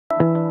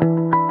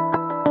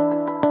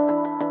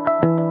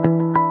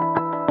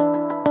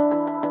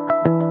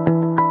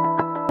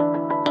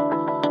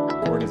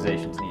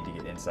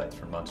assets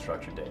from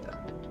unstructured data.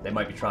 They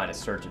might be trying to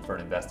search it for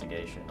an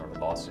investigation or a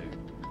lawsuit,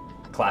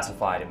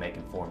 classify it and make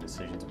informed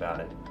decisions about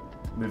it,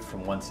 move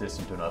from one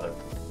system to another,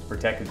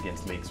 protected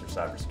against leaks or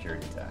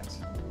cybersecurity attacks.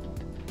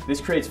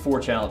 This creates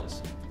 4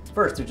 challenges.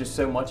 First, there's just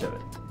so much of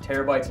it,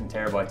 terabytes and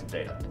terabytes of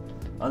data.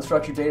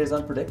 Unstructured data is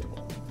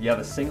unpredictable. You have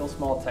a single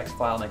small text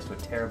file next to a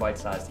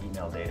terabyte-sized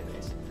email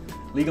database.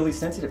 Legally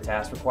sensitive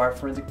tasks require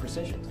forensic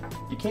precision.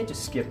 You can't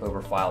just skip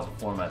over files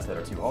or formats that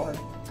are too hard.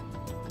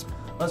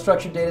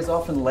 Unstructured data is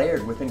often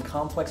layered within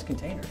complex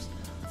containers,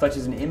 such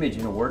as an image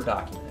in a Word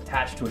document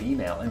attached to an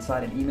email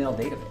inside an email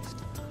database.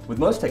 With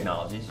most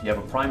technologies, you have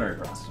a primary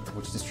processor,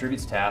 which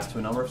distributes tasks to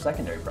a number of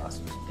secondary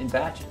processors in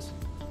batches.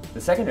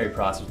 The secondary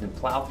processors then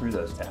plow through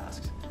those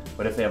tasks,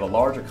 but if they have a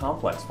large or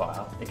complex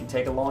file, it can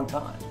take a long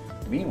time.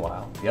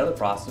 Meanwhile, the other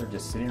processor is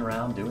just sitting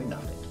around doing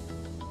nothing.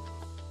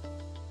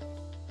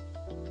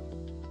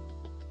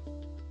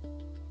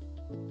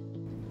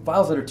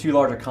 Files that are too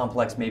large or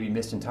complex may be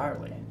missed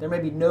entirely. There may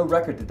be no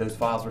record that those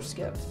files were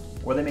skipped,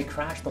 or they may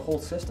crash the whole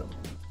system.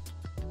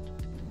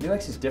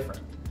 Nuix is different.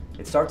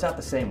 It starts out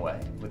the same way,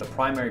 with a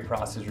primary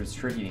processor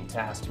distributing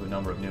tasks to a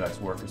number of Nuix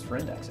workers for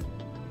indexing.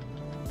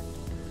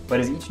 But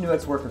as each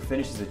Nuix worker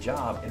finishes a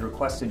job, it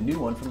requests a new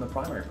one from the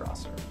primary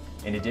processor.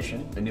 In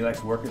addition, the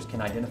Nuix workers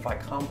can identify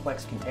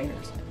complex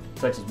containers,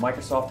 such as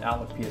Microsoft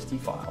Outlook PST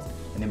files,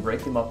 and then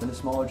break them up into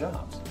smaller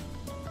jobs.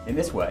 In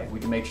this way, we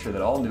can make sure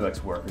that all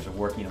Nuix workers are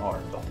working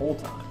hard the whole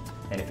time,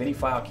 and if any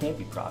file can't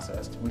be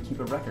processed, we keep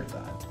a record of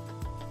that.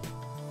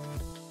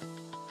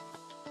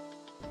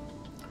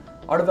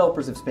 Our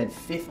developers have spent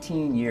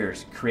 15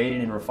 years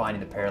creating and refining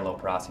the parallel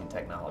processing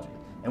technology,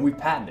 and we've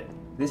patented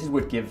it. This is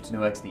what gives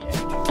Nuix the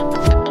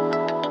edge.